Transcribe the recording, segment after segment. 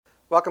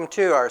Welcome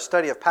to our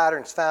study of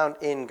patterns found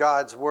in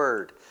God's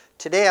Word.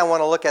 Today I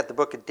want to look at the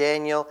book of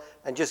Daniel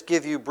and just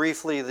give you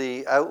briefly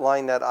the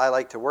outline that I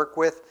like to work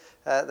with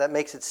that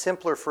makes it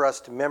simpler for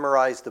us to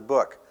memorize the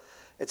book.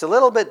 It's a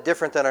little bit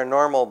different than our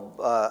normal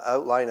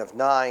outline of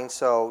 9,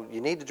 so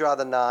you need to draw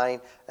the 9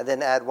 and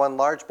then add one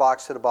large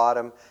box to the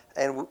bottom,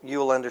 and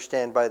you'll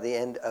understand by the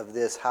end of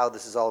this how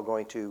this is all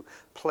going to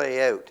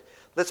play out.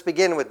 Let's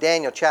begin with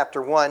Daniel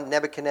chapter 1,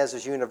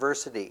 Nebuchadnezzar's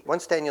University.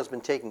 Once Daniel's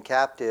been taken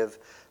captive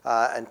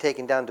and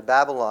taken down to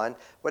Babylon,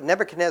 what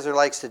Nebuchadnezzar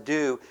likes to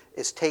do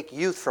is take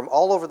youth from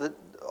all over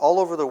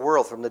the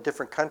world, from the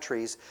different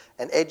countries,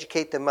 and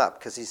educate them up,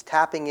 because he's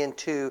tapping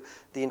into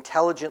the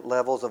intelligent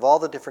levels of all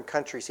the different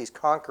countries he's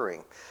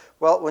conquering.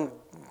 Well, when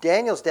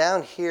Daniel's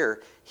down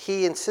here,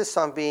 he insists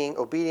on being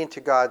obedient to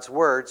God's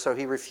word, so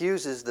he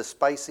refuses the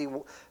spicy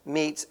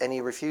meats and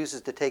he refuses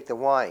to take the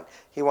wine.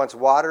 He wants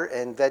water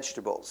and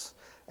vegetables,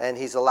 and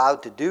he's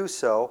allowed to do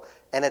so.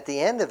 And at the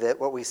end of it,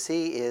 what we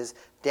see is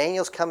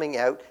Daniel's coming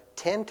out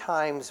 10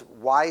 times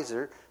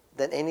wiser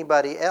than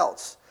anybody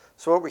else.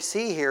 So what we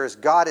see here is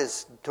God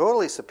is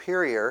totally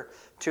superior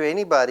to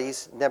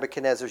anybody's,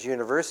 Nebuchadnezzar's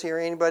university or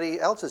anybody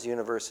else's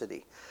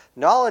university.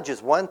 Knowledge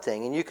is one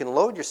thing, and you can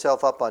load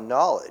yourself up on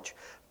knowledge,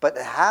 but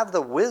to have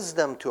the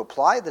wisdom to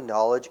apply the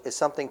knowledge is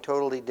something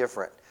totally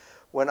different.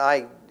 When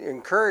I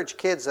encourage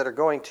kids that are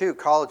going to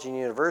college and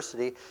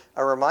university,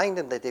 I remind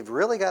them that they've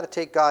really got to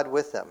take God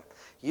with them.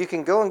 You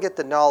can go and get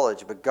the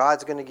knowledge, but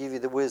God's going to give you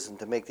the wisdom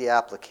to make the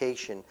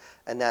application,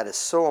 and that is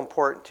so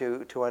important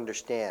to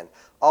understand.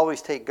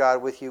 Always take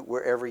God with you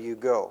wherever you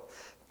go.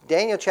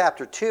 Daniel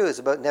chapter 2 is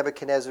about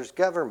Nebuchadnezzar's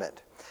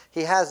government.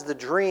 He has the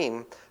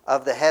dream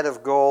of the head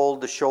of gold,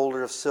 the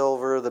shoulder of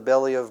silver, the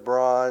belly of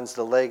bronze,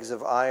 the legs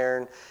of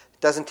iron.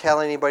 Doesn't tell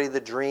anybody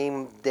the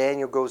dream.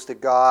 Daniel goes to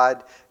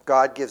God.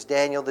 God gives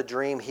Daniel the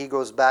dream. He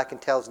goes back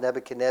and tells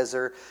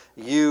Nebuchadnezzar,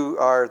 you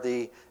are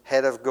the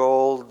head of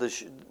gold,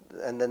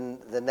 and then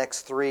the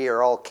next 3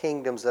 are all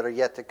kingdoms that are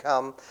yet to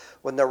come.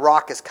 When the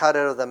rock is cut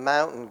out of the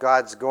mountain,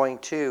 God's going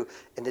to,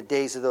 in the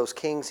days of those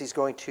kings, he's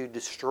going to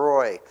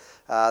destroy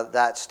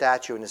that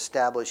statue and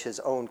establish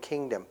his own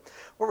kingdom.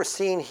 What we're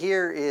seeing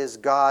here is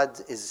God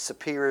is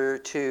superior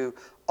to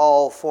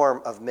all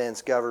form of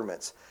men's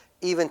governments.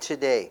 Even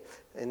today,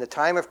 in the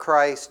time of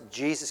Christ,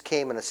 Jesus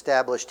came and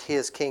established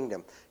his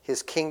kingdom.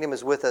 His kingdom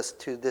is with us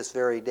to this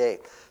very day.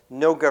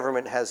 No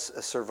government has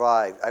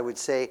survived. I would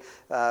say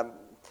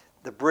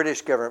the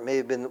British government may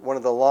have been one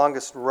of the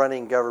longest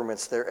running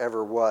governments there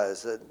ever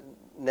was,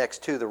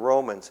 next to the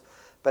Romans.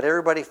 But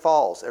everybody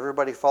falls,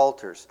 everybody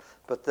falters.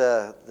 But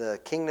the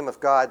kingdom of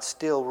God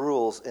still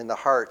rules in the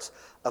hearts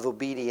of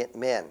obedient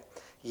men.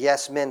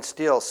 Yes, men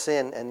still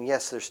sin, and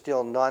yes, there's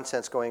still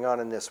nonsense going on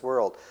in this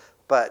world.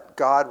 But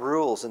God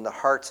rules in the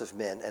hearts of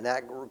men, and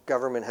that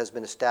government has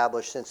been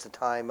established since the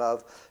time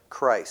of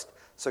Christ.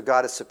 So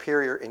God is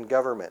superior in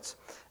governments.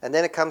 And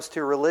then it comes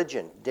to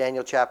religion.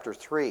 Daniel chapter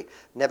 3.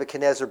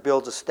 Nebuchadnezzar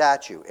builds a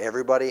statue.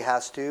 Everybody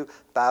has to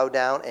bow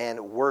down and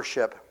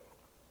worship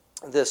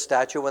this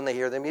statue when they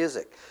hear the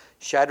music.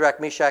 Shadrach,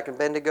 Meshach, and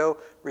Abednego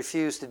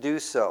refuse to do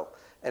so.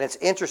 And it's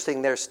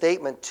interesting, their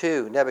statement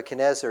to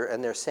Nebuchadnezzar,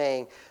 and they're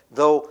saying,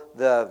 though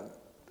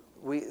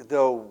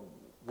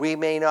we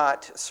may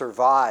not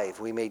survive,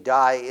 we may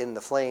die in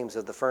the flames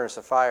of the furnace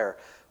of fire,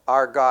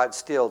 our God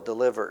still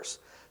delivers.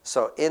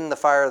 So in the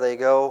fire they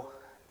go.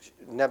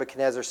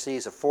 Nebuchadnezzar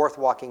sees a fourth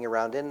walking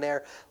around in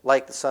there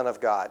like the Son of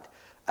God.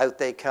 Out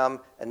they come,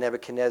 and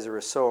Nebuchadnezzar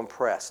is so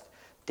impressed.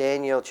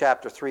 Daniel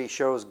chapter 3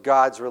 shows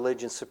God's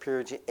religion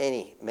superior to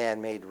any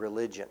man-made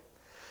religion.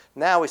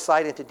 Now we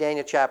slide into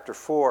Daniel chapter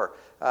 4,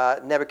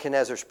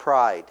 Nebuchadnezzar's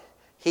pride.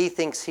 He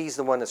thinks he's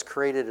the one that's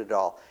created it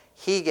all.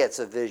 He gets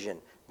a vision.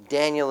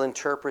 Daniel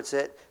interprets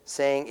it,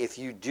 saying, if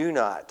you do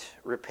not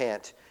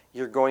repent,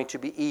 you're going to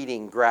be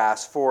eating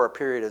grass for a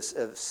period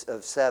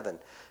of 7.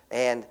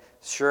 And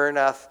sure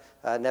enough,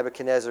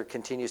 Nebuchadnezzar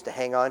continues to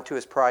hang on to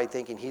his pride,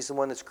 thinking he's the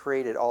one that's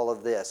created all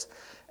of this.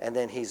 And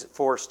then he's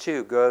forced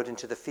to go out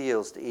into the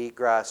fields to eat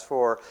grass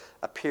for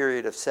a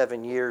period of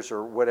 7 years,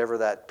 or whatever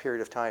that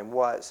period of time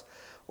was.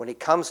 When he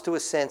comes to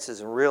his senses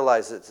and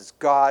realizes that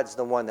God's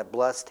the one that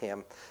blessed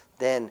him,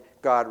 then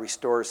God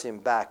restores him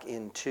back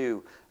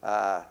into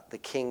the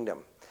kingdom.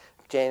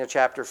 Daniel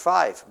chapter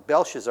 5,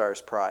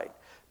 Belshazzar's pride.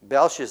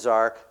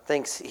 Belshazzar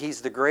thinks he's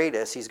the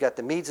greatest. He's got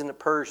the Medes and the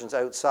Persians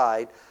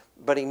outside,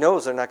 but he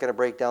knows they're not going to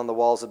break down the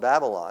walls of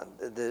Babylon.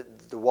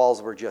 The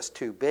walls were just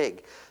too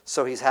big.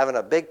 So he's having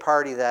a big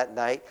party that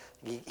night.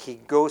 He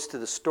goes to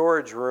the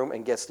storage room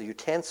and gets the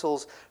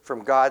utensils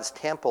from God's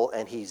temple,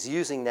 and he's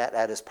using that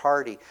at his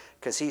party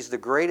because he's the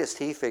greatest,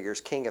 he figures,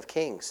 King of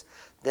Kings.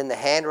 Then the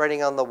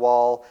handwriting on the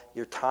wall,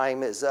 your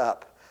time is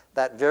up.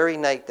 That very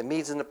night, the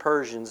Medes and the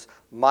Persians,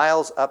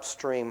 miles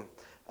upstream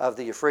of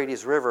the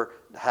Euphrates River,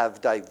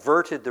 have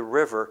diverted the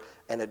river,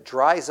 and it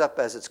dries up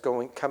as it's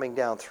coming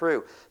down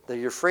through. The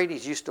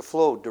Euphrates used to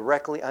flow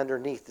directly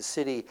underneath the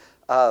city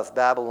of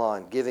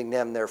Babylon, giving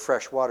them their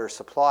fresh water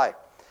supply.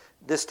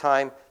 This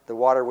time, the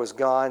water was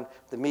gone.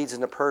 The Medes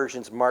and the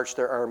Persians marched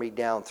their army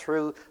down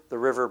through the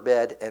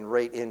riverbed and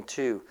right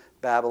into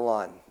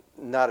Babylon.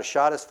 Not a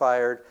shot is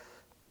fired.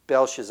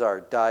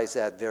 Belshazzar dies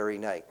that very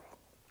night.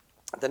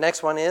 The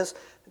next one is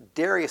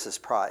Darius's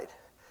pride.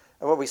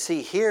 And what we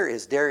see here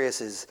is Darius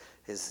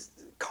is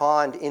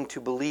conned into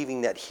believing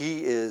that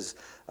he is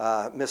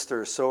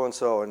Mr.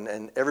 So-and-so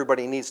and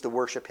everybody needs to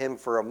worship him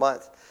for a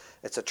month.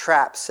 It's a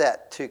trap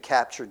set to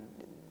capture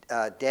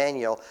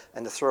Daniel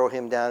and to throw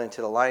him down into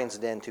the lion's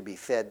den to be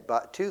fed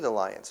to the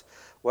lions.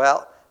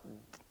 Well,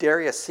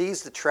 Darius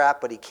sees the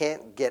trap, but he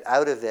can't get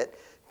out of it.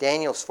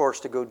 Daniel's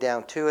forced to go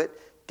down to it.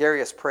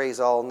 Darius prays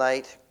all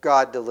night.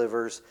 God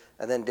delivers.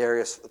 And then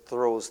Darius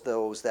throws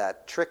those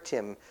that tricked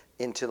him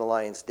into the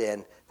lion's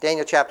den.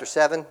 Daniel chapter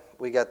 7,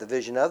 we got the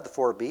vision of the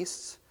four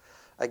beasts.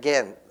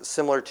 Again,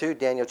 similar to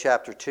Daniel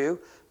chapter 2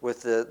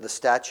 with the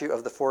statue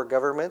of the four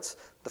governments.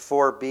 The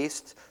four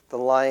beasts. The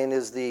lion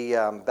is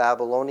the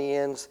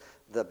Babylonians.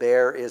 The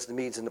bear is the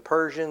Medes and the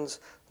Persians.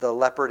 The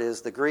leopard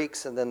is the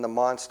Greeks. And then the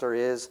monster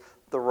is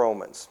the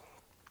Romans.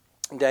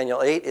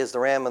 Daniel 8 is the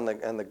ram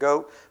and the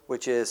goat,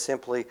 which is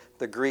simply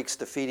the Greeks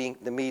defeating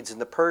the Medes and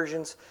the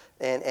Persians.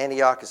 And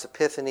Antiochus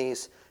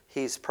Epiphanes,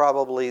 he's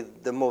probably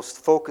the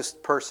most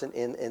focused person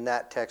in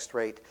that text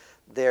right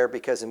there,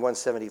 because in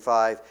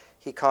 175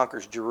 he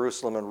conquers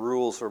Jerusalem and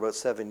rules for about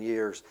 7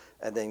 years,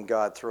 and then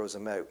God throws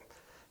him out.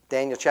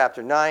 Daniel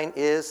chapter 9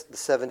 is the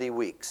 70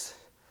 weeks.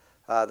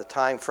 The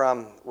time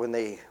from when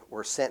they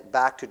were sent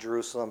back to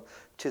Jerusalem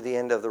to the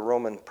end of the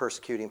Roman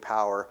persecuting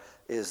power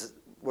is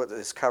what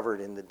is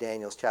covered in the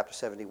Daniel's chapter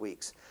 70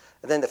 weeks.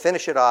 And then to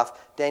finish it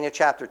off, Daniel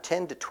chapter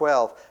 10 to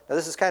 12. Now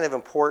this is kind of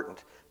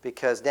important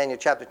because Daniel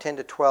chapter 10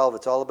 to 12,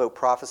 it's all about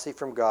prophecy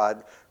from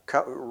God,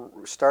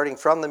 starting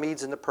from the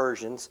Medes and the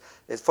Persians.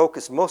 It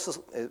focuses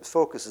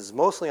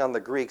mostly on the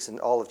Greeks in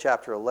all of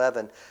chapter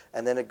 11,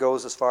 and then it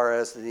goes as far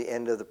as the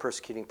end of the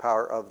persecuting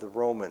power of the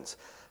Romans.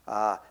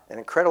 An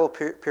incredible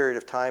period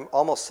of time.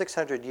 Almost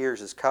 600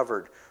 years is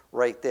covered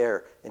right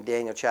there in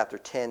Daniel chapter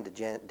 10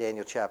 to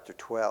Daniel chapter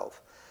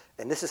 12.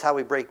 And this is how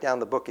we break down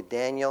the book of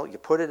Daniel. You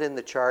put it in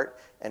the chart,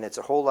 and it's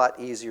a whole lot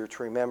easier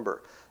to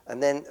remember.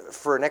 And then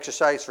for an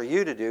exercise for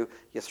you to do,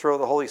 you throw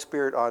the Holy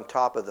Spirit on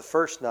top of the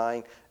first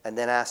 9 and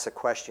then ask the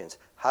questions.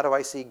 How do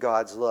I see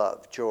God's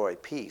love, joy,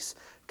 peace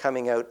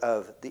coming out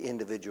of the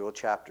individual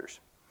chapters?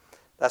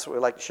 That's what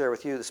we'd like to share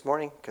with you this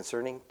morning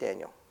concerning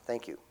Daniel.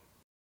 Thank you.